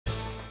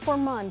For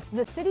months,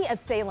 the city of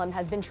Salem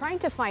has been trying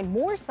to find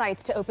more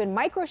sites to open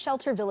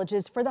micro-shelter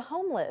villages for the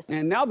homeless.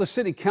 And now the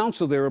city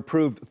council there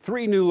approved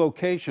 3 new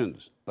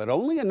locations, but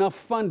only enough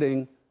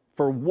funding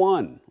for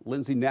one.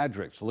 Lindsay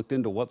Nadrix looked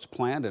into what's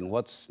planned and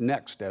what's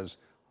next as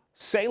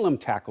Salem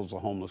tackles the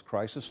homeless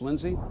crisis.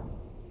 Lindsay?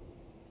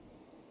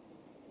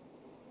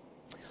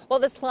 Well,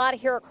 this lot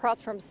here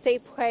across from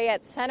Safeway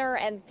at Center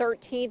and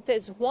 13th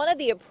is one of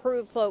the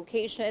approved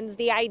locations.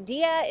 The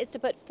idea is to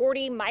put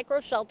 40 micro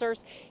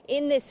shelters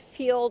in this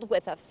field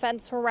with a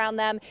fence around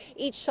them.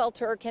 Each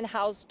shelter can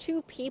house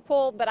 2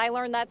 people, but I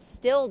learned that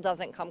still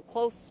doesn't come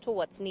close to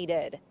what's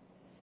needed.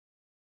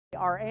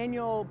 Our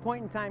annual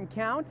point-in-time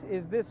count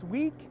is this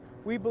week.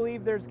 We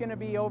believe there's going to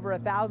be over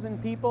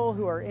 1,000 people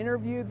who are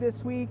interviewed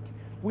this week.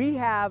 We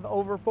have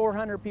over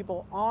 400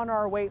 people on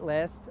our wait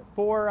list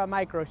for a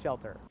micro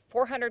shelter.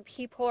 400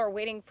 people are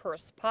waiting for a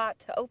spot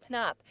to open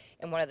up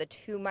in one of the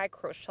 2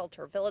 micro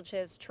shelter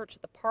villages Church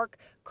of the Park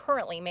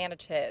currently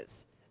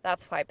manages.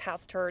 That's why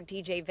Pastor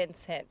DJ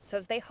Vincent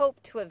says they hope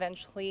to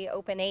eventually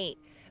open 8,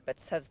 but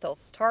says they'll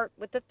start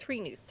with the 3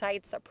 new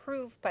sites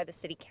approved by the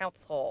city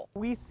council.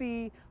 We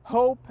see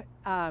hope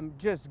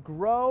just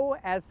grow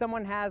as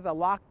someone has a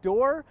locked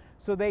door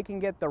so they can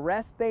get the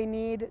rest they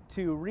need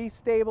to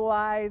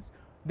restabilize.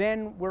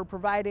 Then we're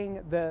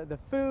providing the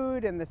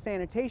food and the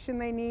sanitation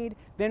they need.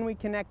 Then we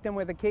connect them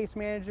with a case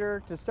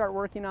manager to start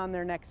working on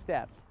their next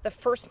steps. The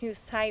first new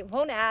site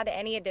won't add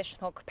any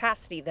additional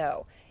capacity,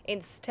 though.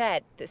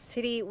 Instead, the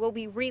city will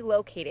be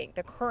relocating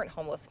the current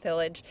homeless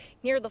village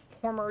near the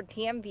former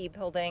DMV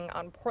building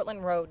on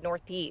Portland Road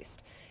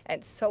Northeast.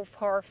 And so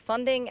far,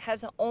 funding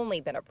has only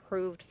been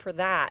approved for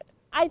that.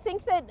 I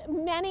think that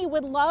many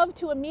would love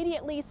to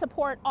immediately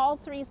support all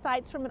 3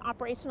 sites from an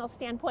operational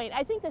standpoint.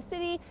 I think the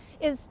city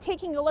is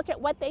taking a look at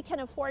what they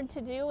can afford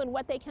to do and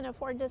what they can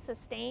afford to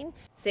sustain.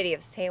 City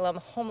of Salem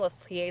homeless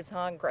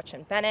liaison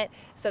Gretchen Bennett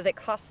says it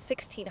costs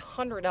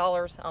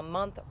 $1,600 a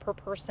month per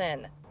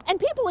person. And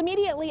people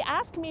immediately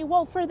ask me,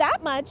 well, for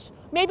that much,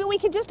 maybe we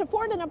could just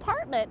afford an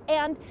apartment.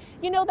 And,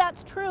 you know,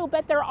 that's true,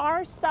 but there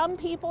are some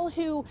people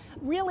who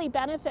really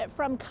benefit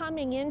from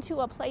coming into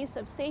a place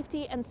of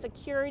safety and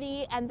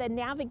security and the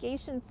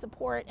navigation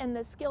support and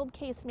the skilled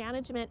case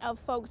management of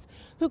folks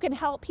who can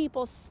help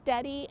people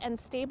steady and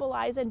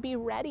stabilize and be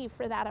ready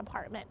for that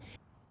apartment.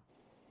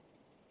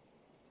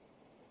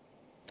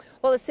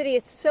 Well, the city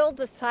is still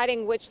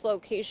deciding which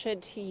location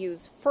to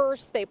use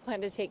first. They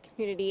plan to take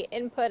community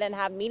input and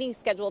have meetings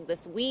scheduled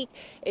this week.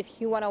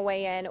 If you want to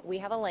weigh in, we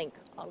have a link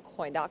on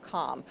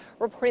KOIN.com.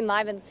 Reporting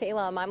live in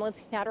Salem, I'm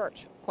Lindsay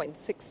Nadrich, KOIN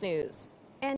 6 News.